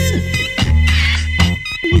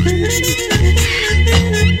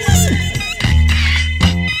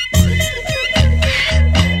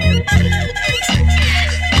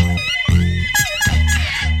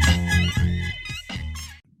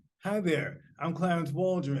I'm Clarence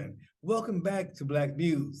Waldron. Welcome back to Black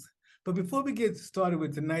Muse. But before we get started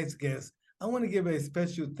with tonight's guest, I want to give a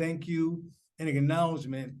special thank you and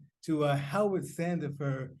acknowledgement to Howard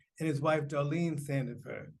Sandifer and his wife, Darlene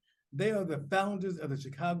Sandifer. They are the founders of the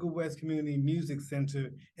Chicago West Community Music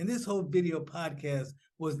Center, and this whole video podcast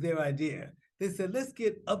was their idea. They said, let's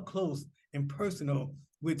get up close and personal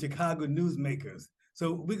with Chicago newsmakers.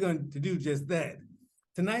 So we're going to do just that.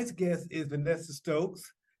 Tonight's guest is Vanessa Stokes,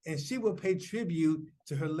 and she will pay tribute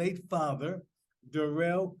to her late father,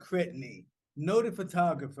 Dorrell Cretney, noted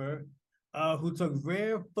photographer who took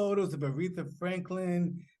rare photos of Aretha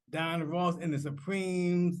Franklin, Diana Ross and the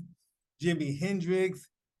Supremes, Jimi Hendrix,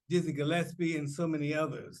 Dizzy Gillespie, and so many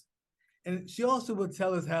others. And she also will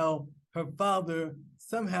tell us how her father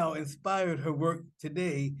somehow inspired her work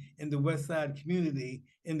today in the West Side community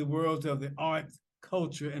in the world of the arts,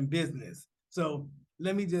 culture, and business. So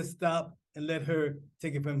let me just stop and let her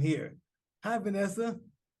take it from here. Hi, Vanessa.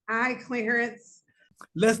 Hi, Clarence.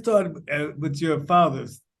 Let's start with your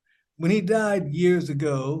father's. When he died years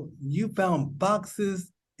ago, you found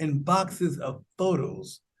boxes and boxes of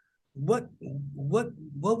photos. What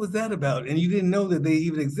was that about? And you didn't know that they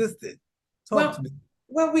even existed. Talk to me.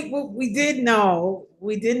 Well, we did know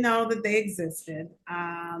that they existed.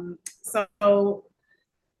 So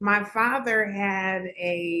my father had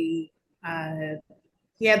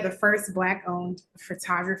he had the first Black-owned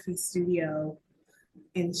photography studio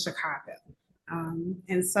in Chicago.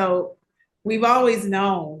 And so we've always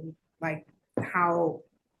known like how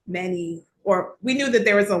many, or we knew that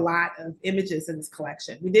there was a lot of images in this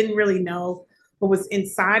collection. We didn't really know what was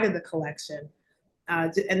inside of the collection.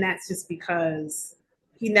 And that's just because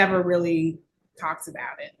he never really talks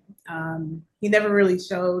about it. He never really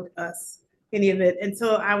showed us any of it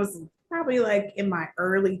until I was probably like in my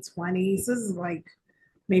early 20s. This is like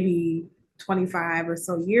maybe 25 or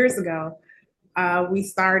so years ago. I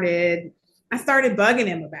started bugging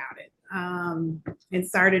him about it, and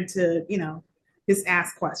started to, just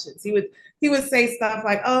ask questions. He would say stuff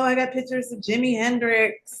like, "Oh, I got pictures of Jimi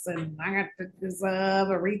Hendrix, and I got pictures of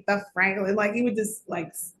Aretha Franklin." Like he would just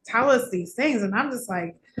like tell us these things, and I'm just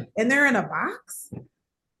like, "And they're in a box?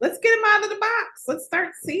 Let's get them out of the box. Let's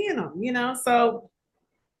start seeing them." So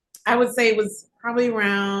I would say it was probably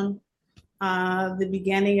around the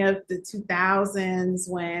beginning of the 2000s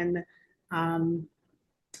when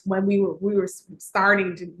we were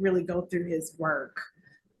starting to really go through his work.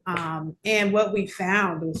 And what we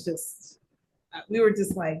found was just, we were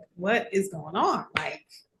just like, what is going on? Like,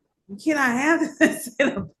 can I have this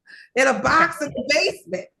in a box in the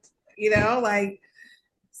basement?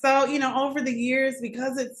 So, over the years,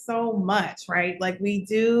 because it's so much, right? Like we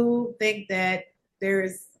do think that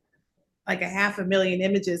there's like 500,000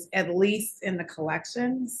 images at least in the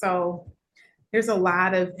collection. So there's a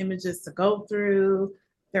lot of images to go through.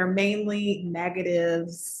 They're mainly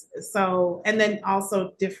negatives. So, and then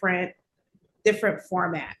also different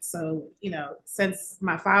formats. So, since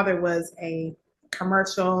my father was a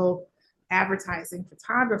commercial advertising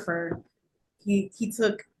photographer, he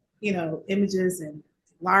took, images in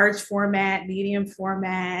large format, medium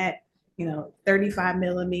format, 35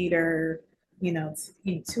 millimeter,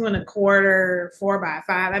 2.25, 4x5.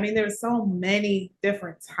 I mean, there's so many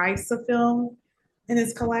different types of film in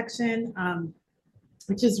his collection,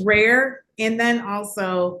 which is rare. And then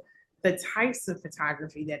also the types of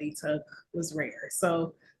photography that he took was rare.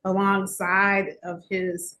 So alongside of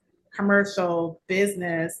his commercial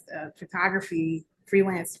business,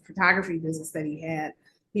 freelance photography business that he had,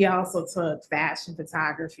 he also took fashion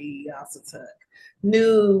photography. He also took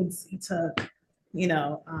nudes. He took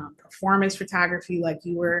performance photography, like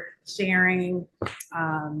you were sharing,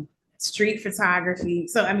 street photography.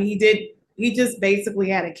 So, I mean, he just basically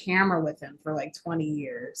had a camera with him for like 20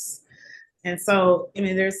 years. And so, I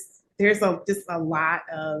mean, there's just a lot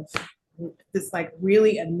of this like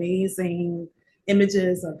really amazing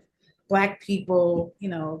images of Black people,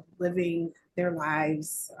 living their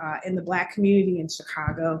lives in the Black community in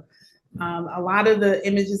Chicago. A lot of the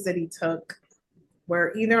images that he took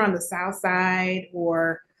were either on the South Side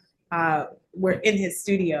or were in his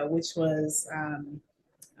studio, which was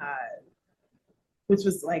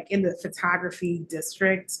like in the photography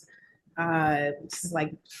district, which is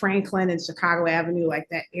like Franklin and Chicago Avenue, like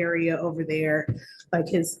that area over there. Like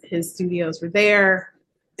his studios were there,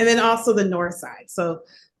 and then also the North Side. So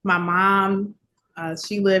my mom,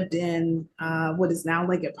 she lived in what is now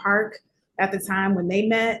Lincoln Park at the time when they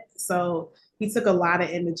met. So he took a lot of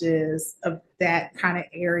images of that kind of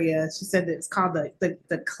area. She said that it's called the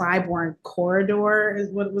Clybourne Corridor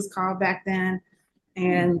is what it was called back then.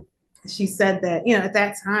 And she said that, you know, at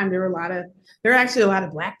that time there were actually a lot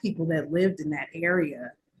of Black people that lived in that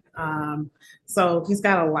area. So he's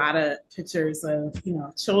got a lot of pictures of, you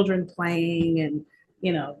know, children playing, and,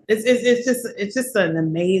 you know, it's just an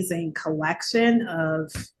amazing collection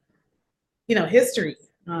of, you know, history,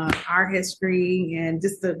 our history, and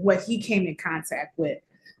just what he came in contact with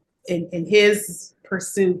in his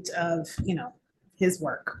pursuit of, you know, his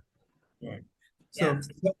work. Right. So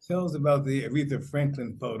tell us about the Aretha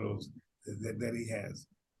Franklin photos that he has.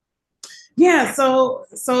 Yeah, so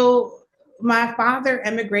my father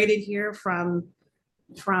emigrated here from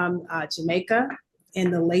Jamaica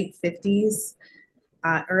in the late 50s,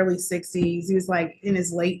 early 60s. He was like in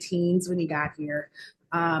his late teens when he got here.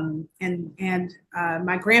 And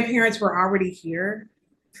my grandparents were already here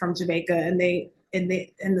from Jamaica, and the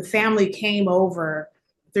family came over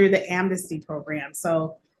through the amnesty program.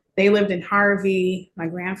 So they lived in Harvey. My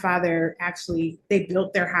grandfather actually, they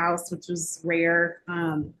built their house, which was rare,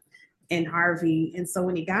 in Harvey. And so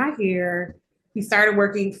when he got here, he started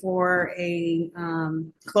working for a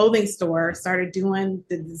clothing store, started doing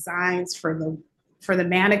the designs for the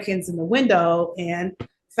mannequins in the window, and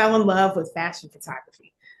fell in love with fashion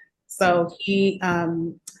photography. So he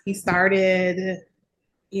started,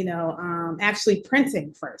 you know, actually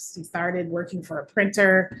printing first. He started working for a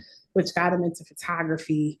printer, which got him into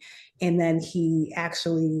photography. And then he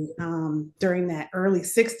actually, during that early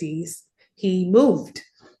 60s, he moved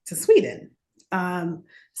to Sweden.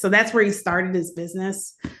 So that's where he started his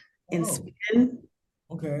business in Sweden.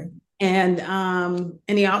 Okay. And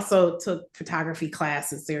he also took photography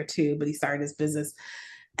classes there too, but he started his business.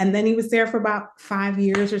 And then he was there for about 5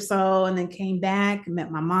 years or so, and then came back and met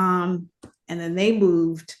my mom. And then they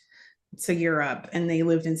moved to Europe, and they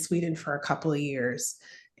lived in Sweden for a couple of years.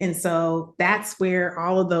 And so that's where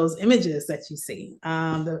all of those images that you see,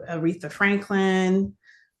 the Aretha Franklin,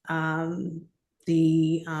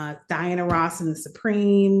 the Diana Ross and the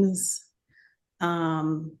Supremes,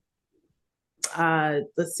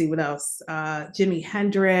 let's see what else, Jimi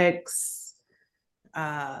Hendrix,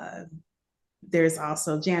 there's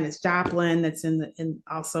also Janis Joplin that's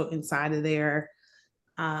also inside of there.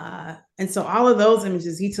 And so all of those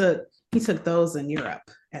images, he took those in Europe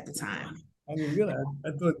at the time. I didn't realize.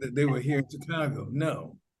 I thought that they were here in Chicago.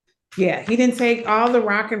 No. Yeah, he didn't take all the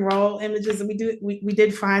rock and roll images. And we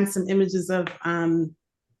did find some images of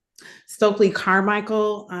Stokely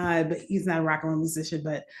Carmichael, but he's not a rock and roll musician,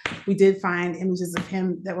 but we did find images of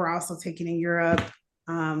him that were also taken in Europe.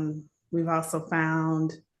 We've also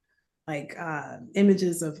found like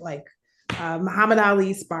images of like Muhammad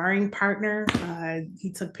Ali's sparring partner.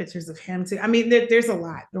 He took pictures of him too. I mean, there's a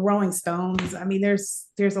lot. The Rolling Stones. I mean, there's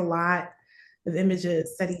a lot of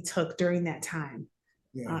images that he took during that time.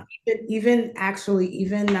 Yeah. Even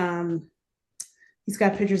he's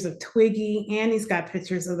got pictures of Twiggy, and he's got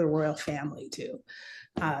pictures of the royal family too.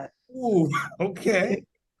 Ooh, okay.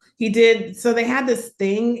 He did. So they had this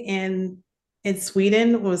thing in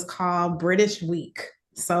Sweden. It was called British Week.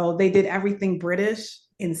 So they did everything British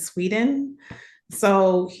in Sweden.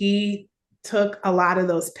 So he took a lot of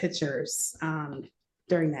those pictures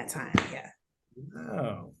during that time. Yeah.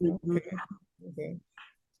 Oh, okay. Okay.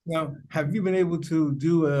 Now, have you been able to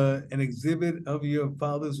do an exhibit of your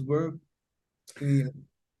father's work? Yeah.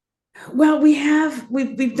 Well,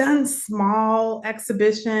 we've done small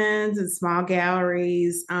exhibitions and small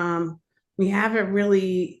galleries. We haven't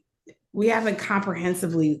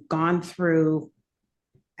comprehensively gone through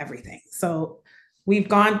everything. So we've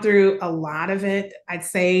gone through a lot of it. I'd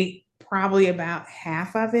say probably about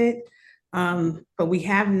half of it. But we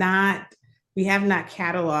have not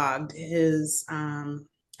cataloged his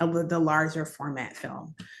the larger format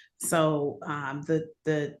film. So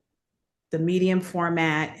the medium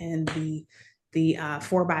format and the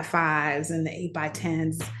 4x5s and the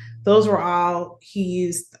 8x10s, those were all, he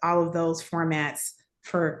used all of those formats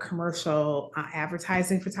for commercial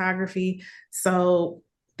advertising photography. So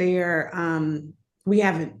we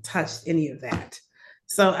haven't touched any of that.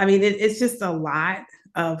 So, I mean, it's just a lot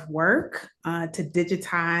of work to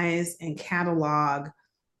digitize and catalog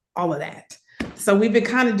all of that. So we've been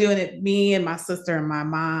kind of doing it, me and my sister and my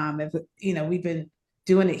mom, you know, we've been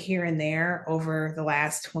doing it here and there over the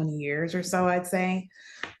last 20 years or so, I'd say.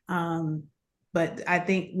 But I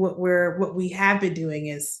think what we have been doing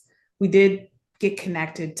is we did get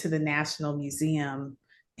connected to the National Museum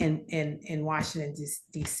in Washington,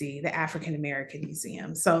 D.C., the African American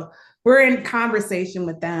Museum. So we're in conversation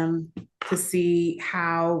with them to see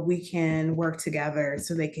how we can work together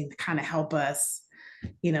so they can kind of help us,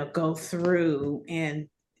 you know, go through and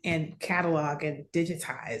catalog and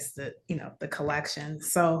digitize the collection.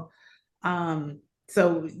 So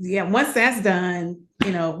So yeah, once that's done,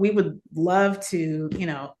 we would love to,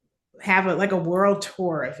 have like a world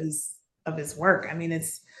tour of his work. I mean,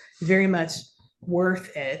 it's very much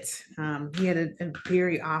worth it. He had a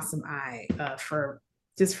very awesome eye for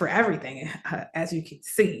everything, as you can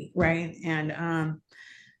see, right? And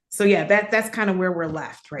so yeah, that's kind of where we're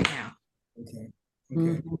left right now. Okay.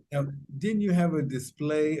 Okay. Mhm. Now, didn't you have a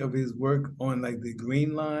display of his work on like the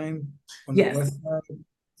Green Line on the Yes, west side? Tell me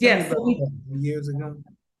yes. about that years ago.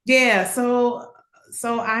 Yeah, so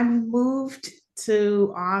I moved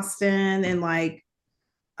to Austin in like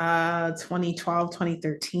 2012,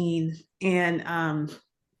 2013. And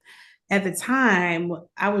at the time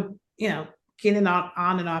I would, get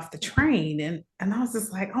on and off the train, and I was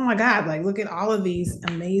just like, oh my God, like look at all of these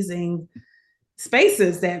amazing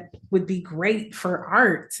spaces that would be great for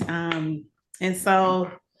art. And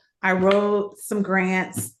so I wrote some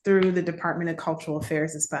grants through the Department of Cultural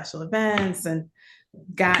Affairs and Special Events, and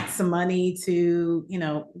got some money to,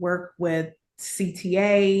 work with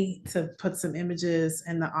CTA to put some images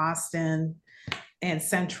in the Austin and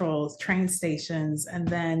Central train stations. And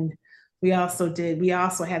then we also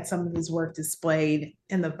had some of his work displayed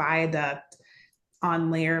in the viaduct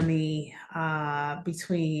on Laramie,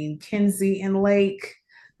 between Kinsey and Lake.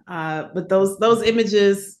 But those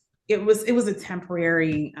images, it was a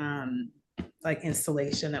temporary like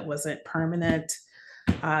installation that wasn't permanent.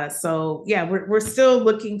 So yeah, we're still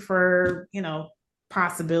looking for,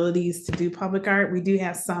 possibilities to do public art. We do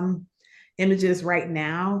have some images right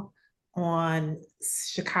now on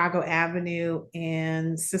Chicago Avenue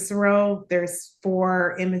and Cicero. There's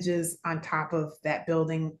 4 images on top of that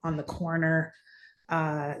building on the corner.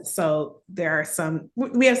 So there are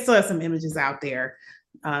still have some images out there,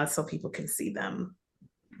 so people can see them.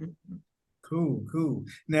 Cool, cool.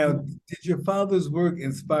 Now, did your father's work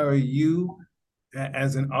inspire you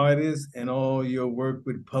as an artist and all your work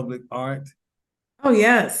with public art? Oh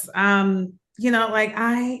yes. Like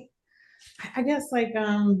I guess like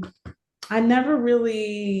I never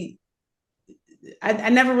really I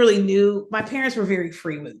never really knew. My parents were very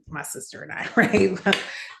free with my sister and I, right?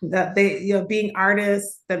 That they, being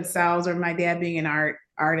artists themselves, or my dad being an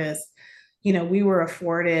artist, we were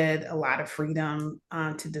afforded a lot of freedom,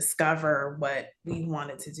 to discover what we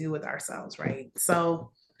wanted to do with ourselves, right?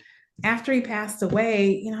 So after he passed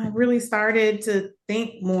away, I really started to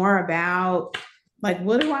think more about, like,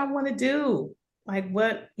 what do I want to do? Like,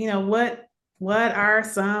 what are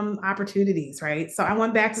some opportunities, right? So I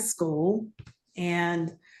went back to school,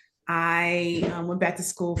 and I went back to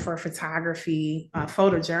school for photography,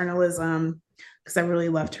 photojournalism, because I really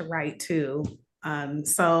love to write too.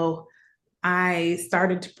 So I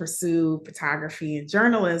started to pursue photography and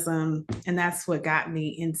journalism, and that's what got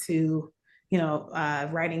me into,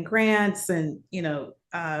 writing grants and,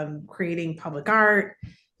 creating public art.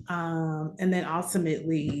 And then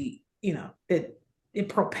ultimately, it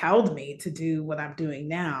propelled me to do what I'm doing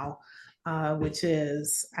now, which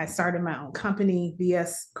is I started my own company,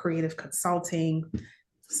 VS Creative Consulting.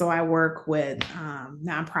 So I work with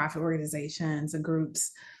nonprofit organizations and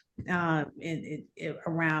groups,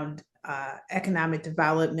 around economic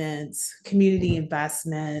development, community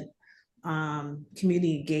investment,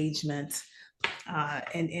 community engagement,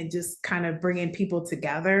 and just kind of bringing people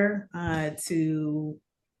together, to,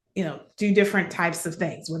 do different types of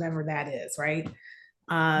things, whatever that is, right?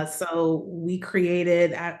 So we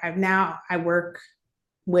created, I work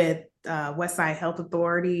with Westside Health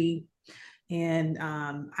Authority, and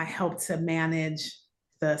I help to manage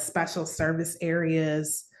the special service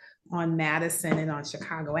areas on Madison and on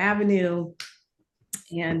Chicago Avenue.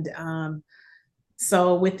 And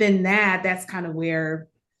so within that, that's kind of where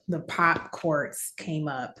the pop courts came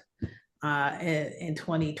up. In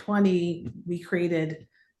 2020, we created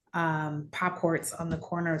pop courts on the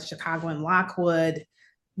corner of Chicago and Lockwood,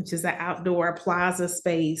 which is an outdoor plaza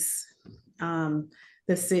space.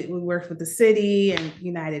 We worked with the city and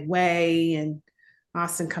United Way and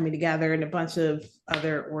Austin Coming Together and a bunch of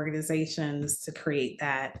other organizations to create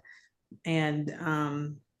that. And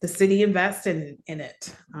the city invested in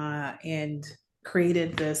it, and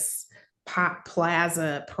created this pop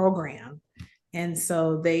plaza program. And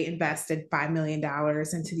so they invested $5 million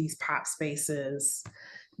into these pop spaces.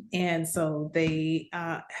 And so they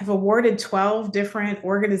have awarded 12 different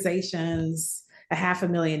organizations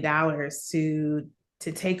 $500,000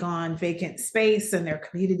 to take on vacant space in their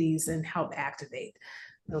communities and help activate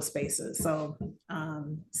those spaces. So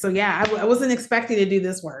yeah, I wasn't expecting to do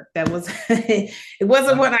this work. That was it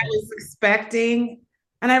wasn't what I was expecting,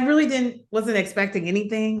 and I really wasn't expecting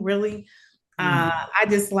anything really. I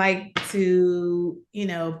just like to,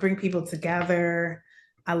 bring people together,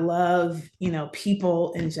 I love,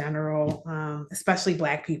 people in general, especially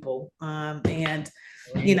Black people. And,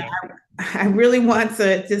 you know, I really want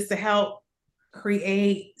to just to help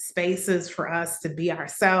create spaces for us to be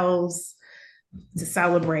ourselves, to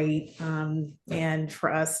celebrate, and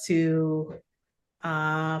for us to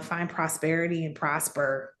find prosperity and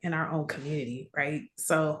prosper in our own community, right?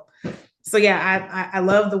 So yeah, I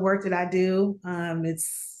love the work that I do.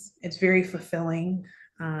 It's very fulfilling,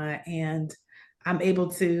 and I'm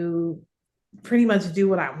able to pretty much do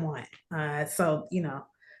what I want. So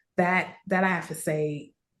that I have to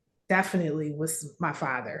say definitely was my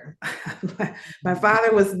father. My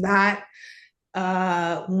father was not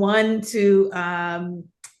one to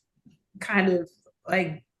kind of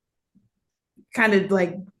like kind of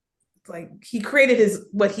like he created his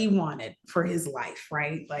what he wanted for his life,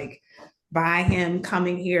 right? Like by him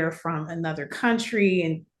coming here from another country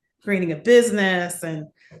and creating a business and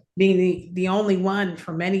being the only one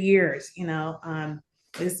for many years,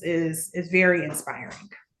 this is very inspiring,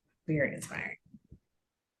 very inspiring.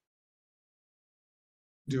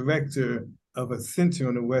 Director of a center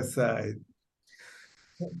on the West Side.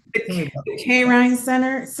 The K. Ryan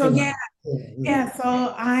Center. So yeah.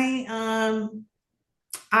 So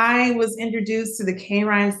I was introduced to the K.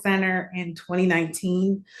 Ryan Center in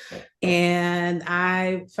 2019, and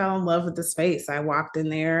I fell in love with the space. I walked in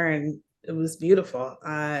there, and it was beautiful.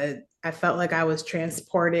 I felt like I was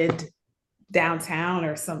transported downtown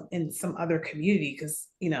or in some other community because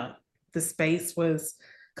the space was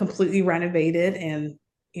completely renovated, and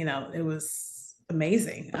it was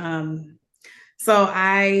amazing. So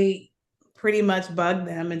I pretty much bugged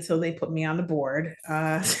them until they put me on the board.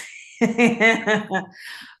 Um,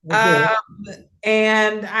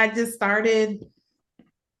 and I just started,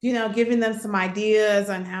 giving them some ideas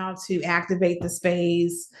on how to activate the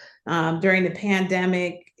space. During the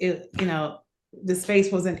pandemic, the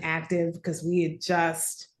space wasn't active because we had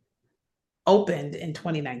just opened in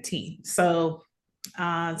 2019. So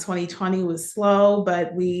 2020 was slow,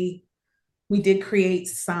 but we did create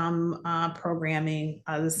some programming,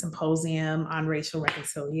 the symposium on racial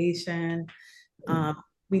reconciliation.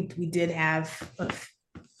 We did have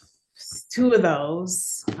two of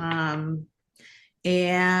those.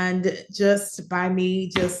 And just by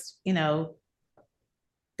me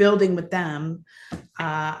building with them,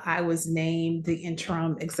 I was named the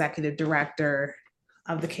interim executive director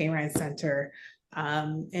of the K. Ryan Center.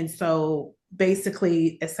 And so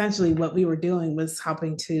basically, essentially what we were doing was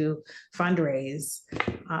helping to fundraise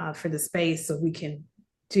for the space so we can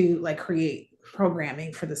create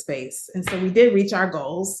programming for the space. And so we did reach our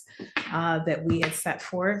goals that we had set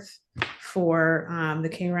forth for the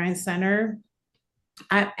K. Ryan Center.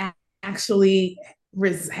 I actually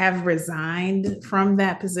have resigned from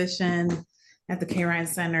that position at the K. Ryan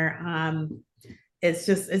Center. It's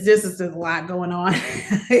just there's a lot going on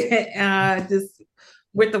just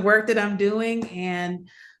with the work that I'm doing, and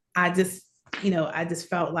I just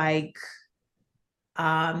felt like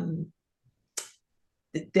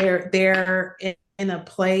they're in a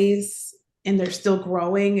place and they're still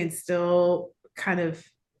growing and still kind of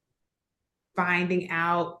finding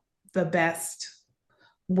out the best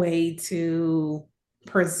way to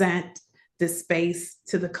present this space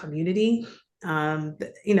to the community.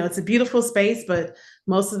 It's a beautiful space, but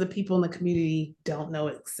most of the people in the community don't know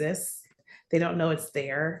it exists. They don't know it's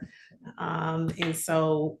there. And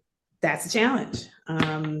so that's a challenge.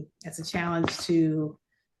 It's a challenge to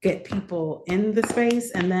get people in the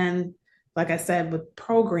space. And then, like I said, with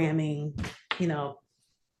programming,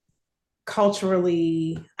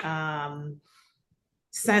 culturally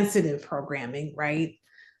sensitive programming, right?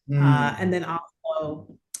 And then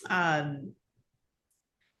also,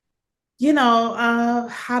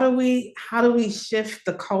 how do we shift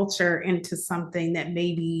the culture into something that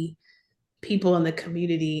maybe people in the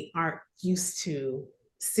community aren't used to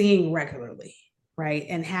seeing regularly, right?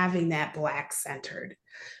 And having that Black centered.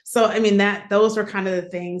 So, I mean, those were kind of the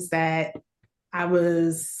things that I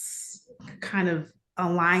was kind of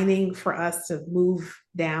aligning for us to move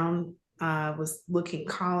down, was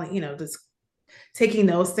just taking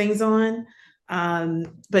those things on.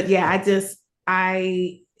 But yeah,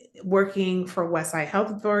 I working for Westside Health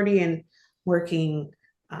Authority and working,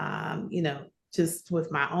 just with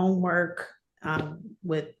my own work,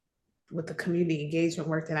 with the community engagement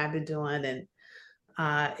work that I've been doing, and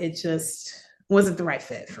it just wasn't the right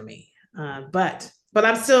fit for me. But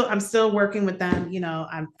I'm still working with them.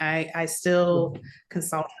 I still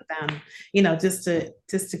consult with them. Just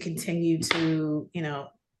to continue to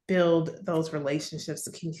build those relationships,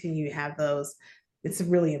 to continue to have those. It's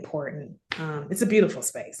really important. It's a beautiful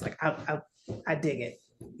space. Like I dig it.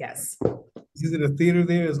 Yes. Is it a theater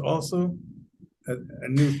there is also a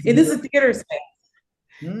new It is theater? a theater space.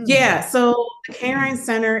 Mm, Yeah, so the K-Rhine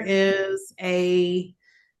Center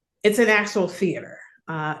it's an actual theater.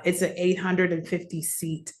 It's an 850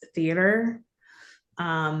 seat theater.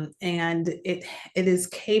 And it is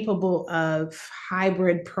capable of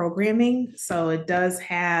hybrid programming. So it does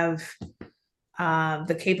have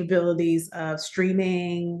the capabilities of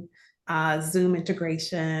streaming, Zoom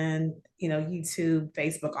integration, YouTube,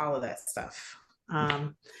 Facebook, all of that stuff,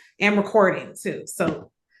 and recording too.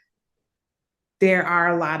 So there are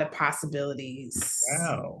a lot of possibilities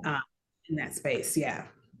wow. in that space. Yeah.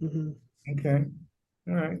 Mm-hmm. Okay.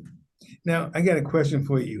 All right. Now, I got a question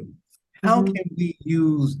for you. How Mm-hmm. can we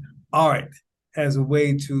use art as a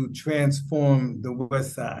way to transform the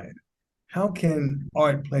West Side? How can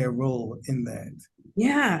art play a role in that?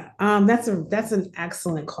 Yeah, that's an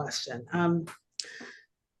excellent question.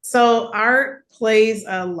 So art plays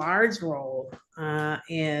a large role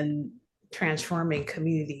in transforming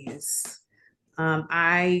communities.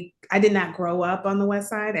 I did not grow up on the West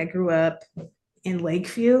Side. I grew up in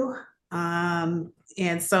Lakeview,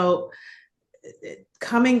 and so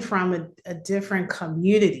coming from a different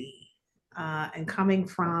community and coming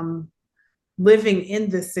from living in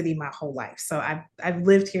this city my whole life. So I've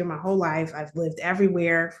lived here my whole life. I've lived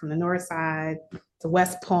everywhere from the North Side to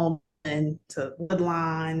West Pullman to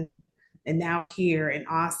Woodlawn, and now here in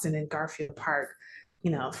Austin and Garfield Park,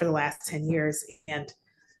 for the last 10 years. And,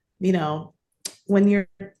 you know,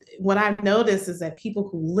 what I've noticed is that people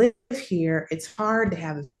who live here, it's hard to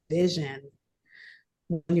have a vision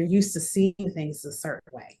when you're used to seeing things a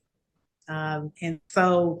certain way. And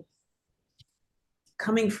so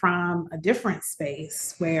coming from a different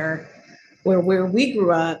space where we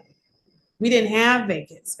grew up, we didn't have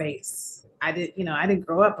vacant space. I didn't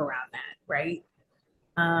grow up around that, right?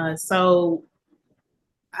 So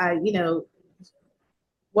I,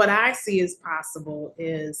 what I see as possible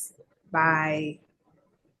is by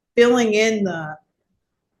filling in the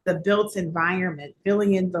built environment,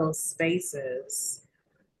 filling in those spaces,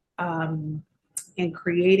 and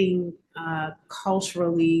creating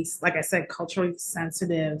culturally, like I said, culturally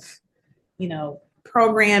sensitive,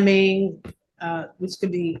 programming, which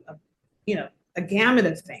could be, a gamut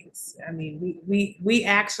of things. I mean, we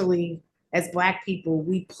actually, as Black people,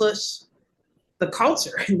 we push the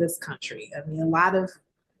culture in this country. I mean, a lot of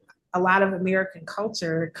American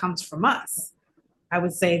culture comes from us. I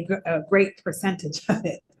would say a great percentage of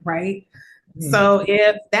it, right? Hmm. So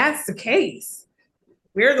if that's the case,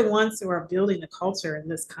 we're the ones who are building the culture in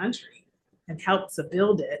this country and help to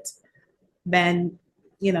build it, then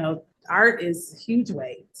art is a huge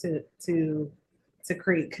way to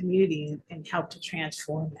create community and help to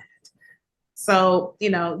transform that. So,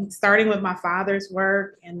 starting with my father's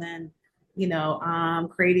work and then,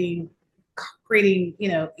 creating,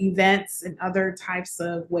 events and other types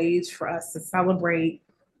of ways for us to celebrate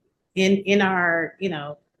in our,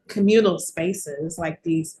 communal spaces like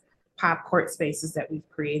these pop court spaces that we've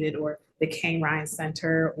created, or the King Ryan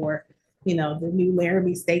Center, or, the new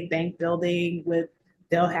Laramie State Bank building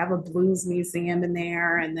they'll have a blues museum in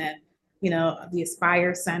there. And then, the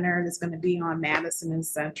Aspire Center that's going to be on Madison and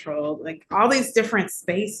Central. Like all these different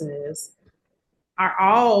spaces are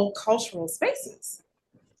all cultural spaces,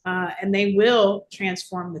 and they will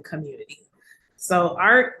transform the community. So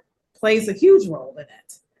art plays a huge role in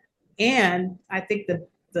it. And I think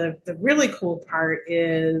the really cool part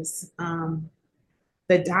is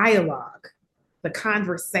the dialogue, the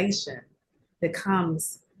conversation that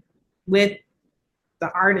comes with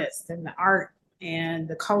the artist and the art and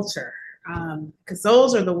the culture, because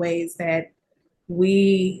those are the ways that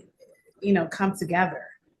we, come together.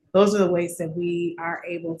 Those are the ways that we are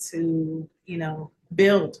able to,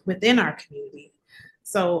 build within our community.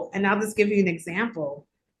 So, and I'll just give you an example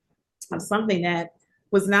of something that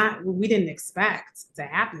we didn't expect to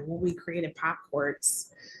happen when we created Pop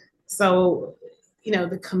Courts. So,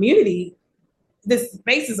 the community, this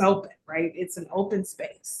space is open, right? It's an open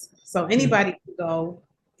space. So anybody can go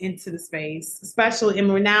into the space, especially, and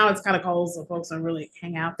now it's kind of cold, so folks don't really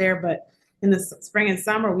hang out there. But in the spring and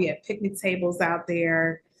summer, we have picnic tables out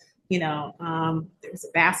there. There's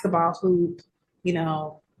a basketball hoop.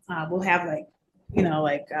 We'll have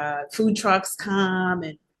food trucks come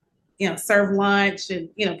and serve lunch, and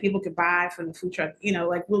people could buy from the food truck.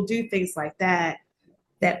 We'll do things like that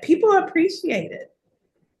people appreciate it.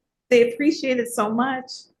 They appreciate it so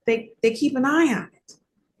much they keep an eye on it.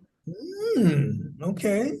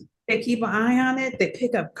 Okay. They keep an eye on it. They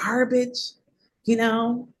pick up garbage, you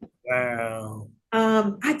know. Wow.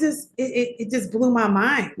 it just blew my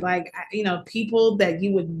mind. Like, people that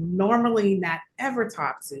you would normally not ever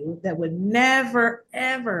talk to, that would never,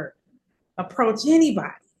 ever approach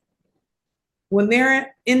anybody. When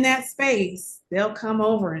they're in that space, they'll come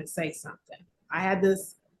over and say something. I had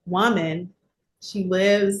this woman, she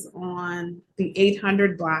lives on the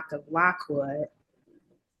 800 block of Lockwood.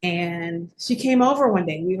 And she came over one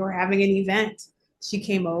day. We were having an event. She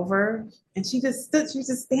came over and she just stood, she was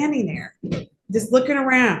just standing there, just looking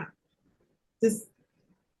around, just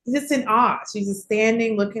just in awe. She's just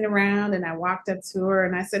standing, looking around, and I walked up to her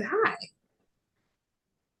and I said, "Hi."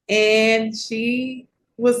 And she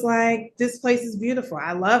was like, "This place is beautiful.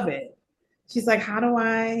 I love it." She's like, how do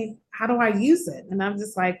I use it?" And I'm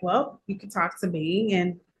just like, "Well, you can talk to me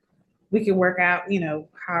and we can work out,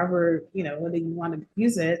 however, whether you want to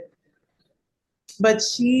use it." But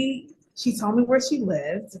she told me where she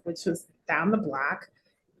lived, which was down the block.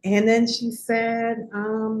 And then she said,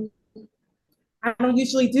 "I don't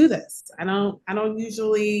usually do this. I don't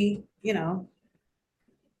usually,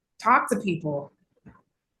 talk to people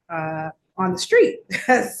on the street."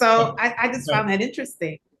 So I just found that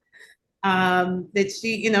interesting.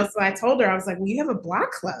 That so I told her, I was like, "Well, you have a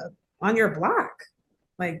block club on your block.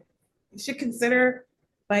 Like, you should consider,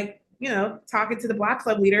 like, talking to the block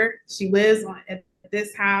club leader. She lives at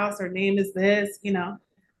this house. Her name is this.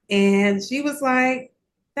 And she was like,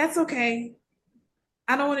 "That's okay.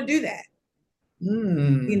 I don't want to do that." You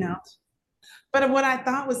Mm. know. But what I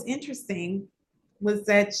thought was interesting was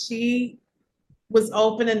that she was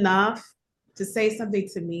open enough to say something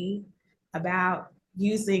to me about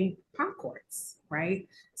using pop courts, right?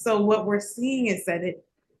 So what we're seeing is that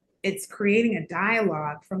it's creating a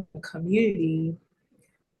dialogue from the community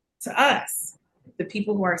to us, the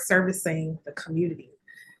people who are servicing the community.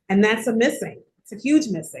 And that's a missing. It's a huge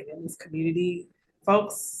missing in this community.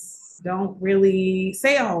 Folks don't really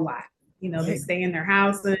say a whole lot. They Right. stay in their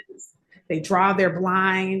houses, they draw their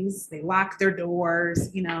blinds, they lock their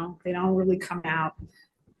doors, they don't really come out.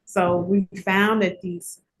 So we found that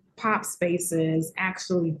these pop spaces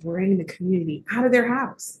actually bring the community out of their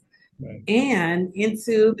house Right. and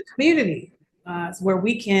into the community, where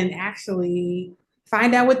we can actually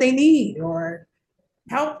find out what they need or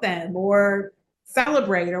help them or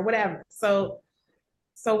celebrate or whatever. So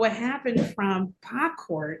what happened from pop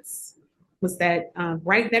courts was that,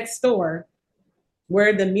 right next door,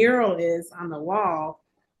 where the mural is on the wall,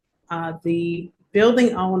 the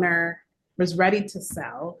building owner was ready to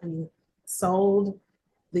sell and sold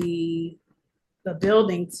the the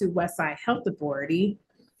building to Westside Health Authority.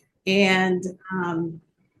 And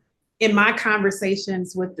in my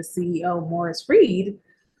conversations with the CEO, Morris Reed,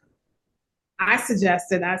 I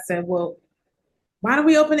said, "Well, why don't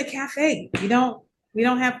we open a cafe? We don't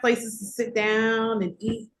have places to sit down and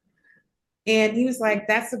eat." And he was like,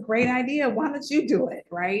 "That's a great idea. Why don't you do it?"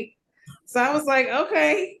 Right. So I was like,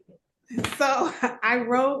 "Okay." So I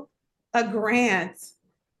wrote a grant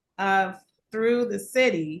through the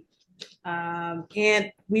city,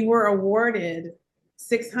 and we were awarded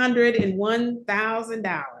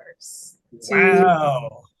 $601,000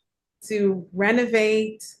 Wow. to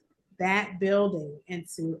renovate that building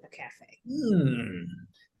into a cafe. Hmm.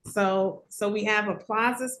 So we have a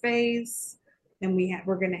plaza space, and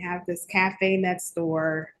we're going to have this cafe next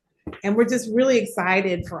door, and we're just really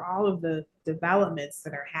excited for all of the developments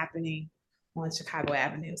that are happening on Chicago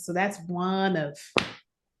Avenue. So that's one of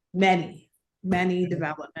many, many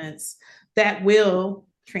developments that will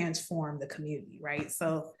transform the community, right?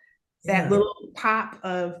 So that Yeah. little pop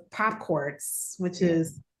of pop courts, which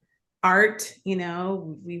is art,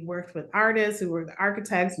 we worked with artists, we worked with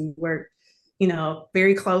architects, we worked,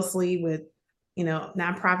 very closely with,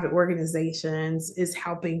 nonprofit organizations, is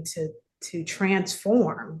helping to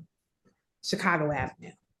transform Chicago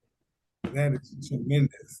Avenue. That is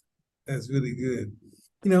tremendous. That's really good.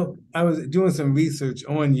 I was doing some research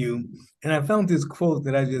on you, and I found this quote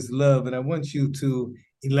that I just love, and I want you to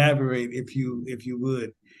elaborate if you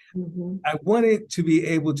would. Mm-hmm. I wanted to be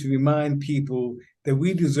able to remind people that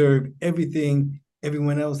we deserve everything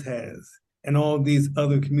everyone else has and all these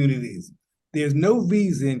other communities. There's no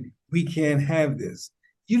reason we can't have this.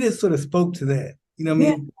 You just sort of spoke to that. I Yeah.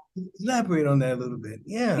 mean, elaborate on that a little bit.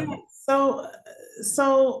 Yeah. Yeah. So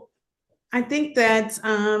I think that,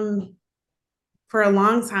 for a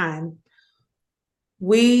long time,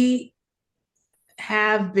 we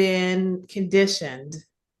have been conditioned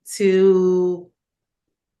to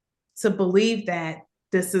believe that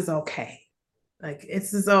this is okay. Like,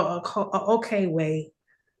 this is a okay way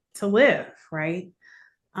to live, right?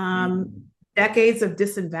 Mhm. Decades of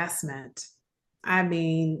disinvestment. I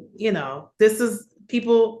mean, this is,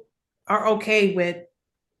 people are okay with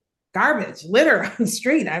garbage, litter on the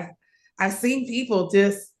street. I've seen people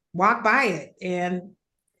just walk by it, and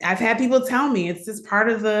I've had people tell me it's just part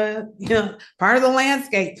of the, part of the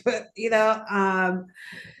landscape,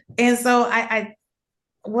 and so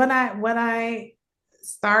when I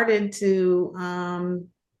started to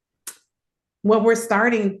what we're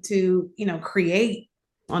starting to, create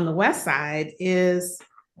on the West Side is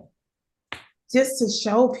just to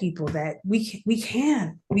show people that we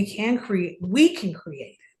can create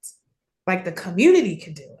it. Like the community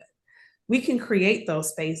can do it. We can create those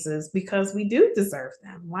spaces because we do deserve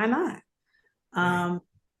them. Why not? Right.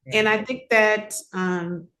 And I think that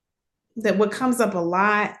that what comes up a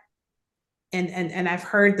lot, and I've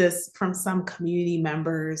heard this from some community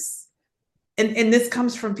members, and this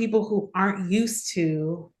comes from people who aren't used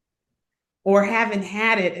to or haven't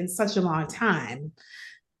had it in such a long time,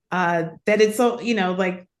 that it's so,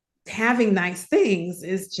 like having nice things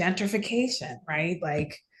is gentrification, right?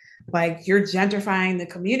 Like you're gentrifying the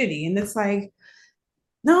community. And it's like,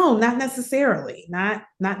 no, not necessarily. That's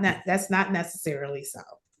not necessarily so.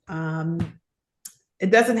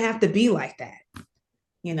 It doesn't have to be like that.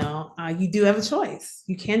 You do have a choice.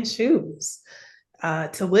 You can choose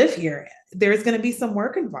to live here. There's going to be some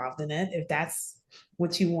work involved in it if that's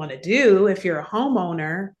what you want to do. If you're a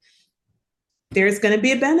homeowner, there's going to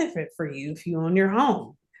be a benefit for you if you own your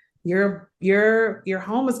home. Your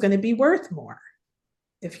home is going to be worth more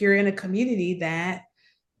if you're in a community that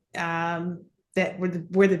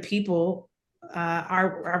where the people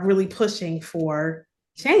are really pushing for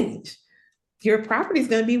change. Your property is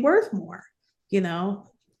going to be worth more. We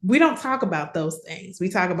don't talk about those things. We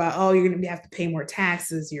talk about, oh, you're going to have to pay more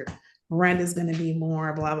taxes. Your rent is going to be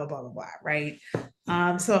more, blah blah blah blah blah. Right.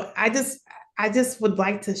 So I just would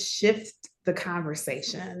like to shift the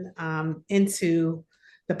conversation into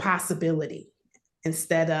the possibility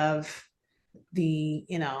instead of the,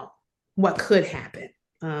 what could happen.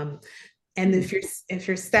 And if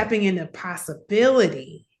you're stepping into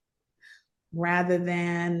possibility rather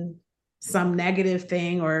than some negative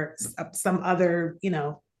thing or some other,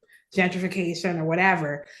 gentrification or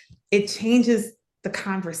whatever, it changes the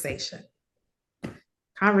conversation.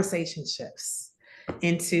 Conversation shifts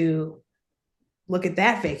into, look at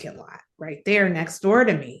that vacant lot right there next door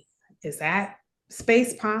to me. Is that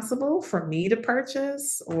space possible for me to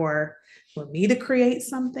purchase or for me to create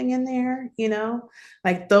something in there?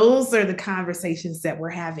 Like those are the conversations that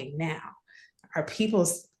we're having now. Our people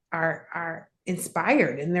are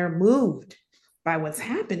inspired and they're moved by what's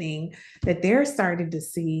happening, that they're starting to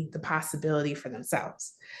see the possibility for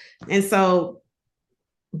themselves. And so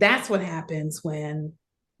that's what happens when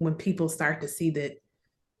people start to see that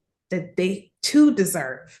they too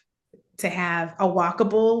deserve to have a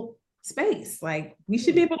walkable space. Like we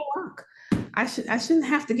should be able to walk. I shouldn't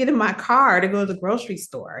have to get in my car to go to the grocery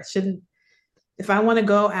store. I shouldn't, if I want to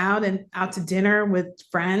go out to dinner with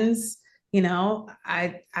friends,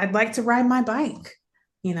 I'd like to ride my bike,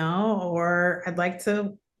 or I'd like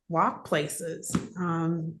to walk places.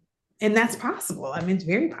 And that's possible. I mean, it's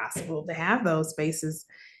very possible to have those spaces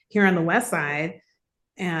here on the West Side.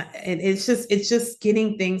 And it's just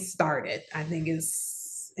getting things started, I think,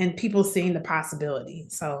 and people seeing the possibility.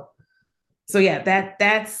 So yeah,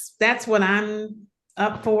 that's what I'm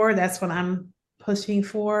up for. That's what I'm pushing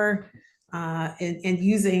for, and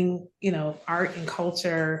using, art and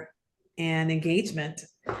culture and engagement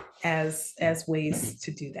as ways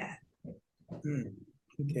to do that.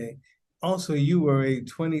 Okay. Also, you were a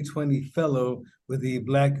 2020 fellow with the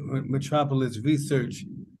Black Metropolis Research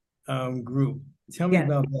Group. Tell me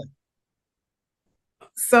about that.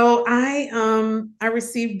 So I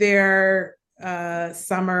received their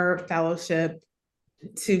summer fellowship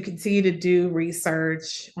to continue to do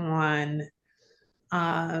research on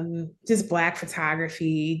just Black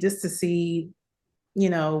photography, just to see,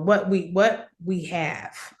 what we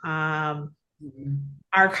have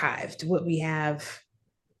archived, what we have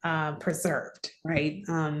preserved, right?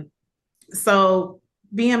 So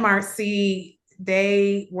BMRC,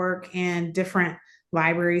 they work in different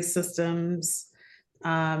library systems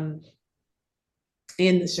in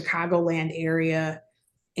the Chicagoland area.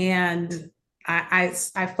 And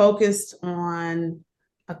I focused on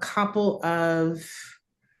a couple of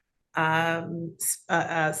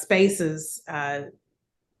spaces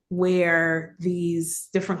where these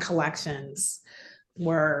different collections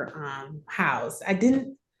were housed. I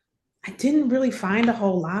didn't really find a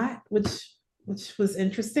whole lot, which was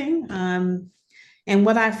interesting. And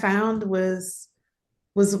what I found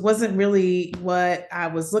wasn't really what I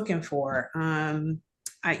was looking for. I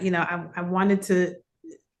wanted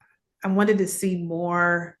to see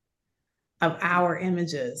more of our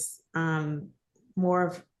images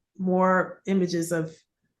more images of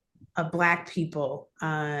Black people.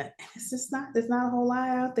 It's just not, there's not a whole lot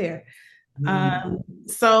out there.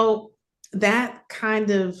 So that kind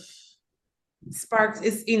of sparks,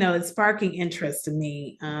 it's sparking interest to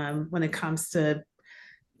me when it comes to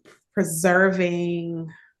preserving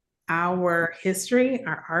our history,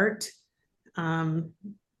 our art,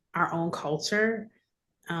 our own culture.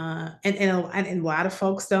 And a lot of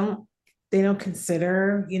folks don't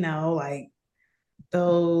consider, like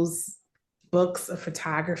those books of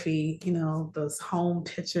photography, those home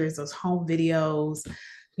pictures, those home videos.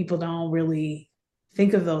 People don't really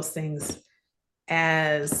think of those things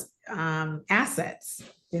as assets.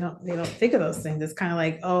 They don't think of those things. It's kind of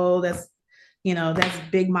like, oh, that's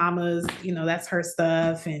Big Mama's, that's her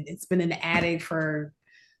stuff, and it's been in the attic for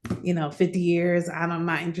 50 years. I'm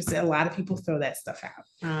not interested. A lot of people throw that stuff out.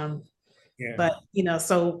 Yeah. But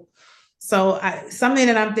so something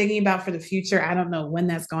that I'm thinking about for the future. I don't know when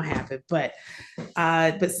that's going to happen, but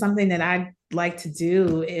something that I'd like to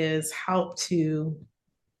do is help to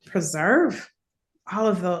preserve all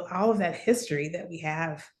of that history that we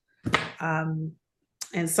have.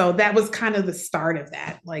 And so that was kind of the start of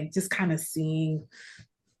that, like just kind of seeing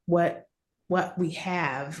what we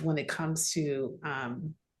have when it comes to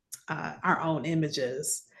our own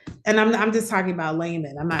images. And I'm just talking about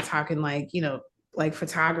laymen. I'm not talking like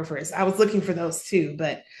photographers. I was looking for those too,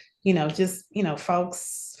 but just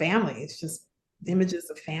folks, families, just images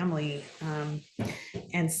of family.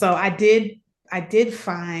 And so I did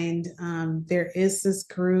find there is this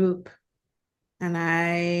group, and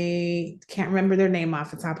I can't remember their name off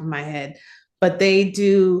the top of my head, but they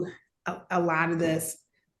do a lot of this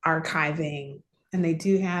archiving, and they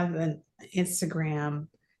do have an Instagram,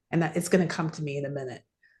 and it's going to come to me in a minute.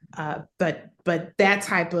 But that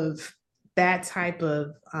type of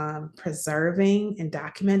preserving and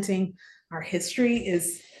documenting our history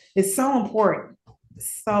is so important.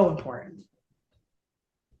 So important.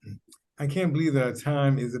 I can't believe that our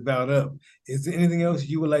time is about up. Is there anything else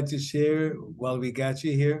you would like to share while we got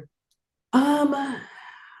you here?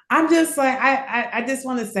 I'm just like, I just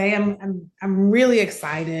want to say I'm really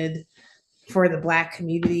excited for the Black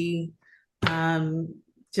community.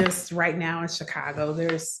 Just right now in Chicago,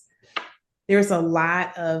 there's a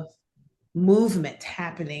lot of movement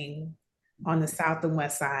happening on the South and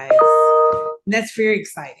West Side. And that's very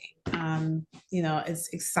exciting. It's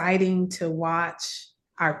exciting to watch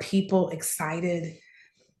our people excited,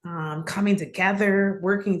 coming together,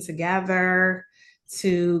 working together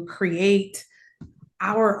to create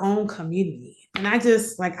our own community. And I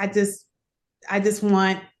just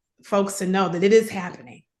want folks to know that it is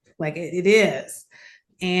happening. Like it is.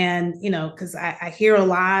 And, because I hear a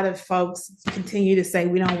lot of folks continue to say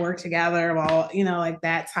we don't work together, well, like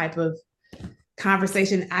that type of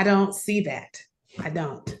conversation. I don't see that. I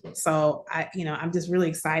don't. So I'm just really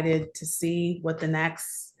excited to see what the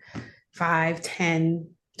next 5, 10,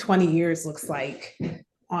 20 years looks like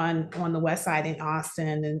on the West Side in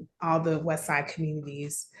Austin and all the West Side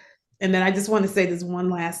communities. And then I just want to say this one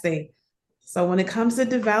last thing. So when it comes to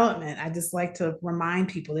development, I just like to remind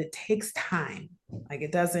people it takes time. Like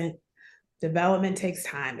development takes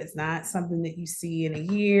time. It's not something that you see in a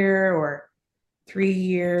year or 3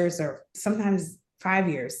 years or sometimes 5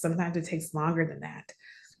 years. Sometimes it takes longer than that.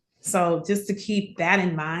 So just to keep that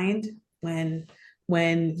in mind when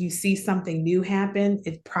you see something new happen,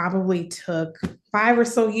 it probably took 5 or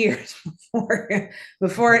so years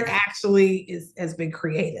before it actually has been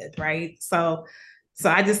created, right? So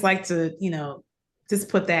I just like to, just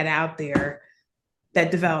put that out there,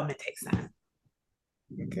 that development takes time.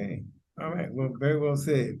 Okay. All right. Well, very well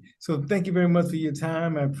said. So thank you very much for your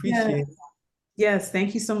time. I appreciate it. Yes.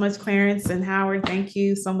 Thank you so much, Clarence and Howard. Thank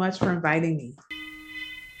you so much for inviting me.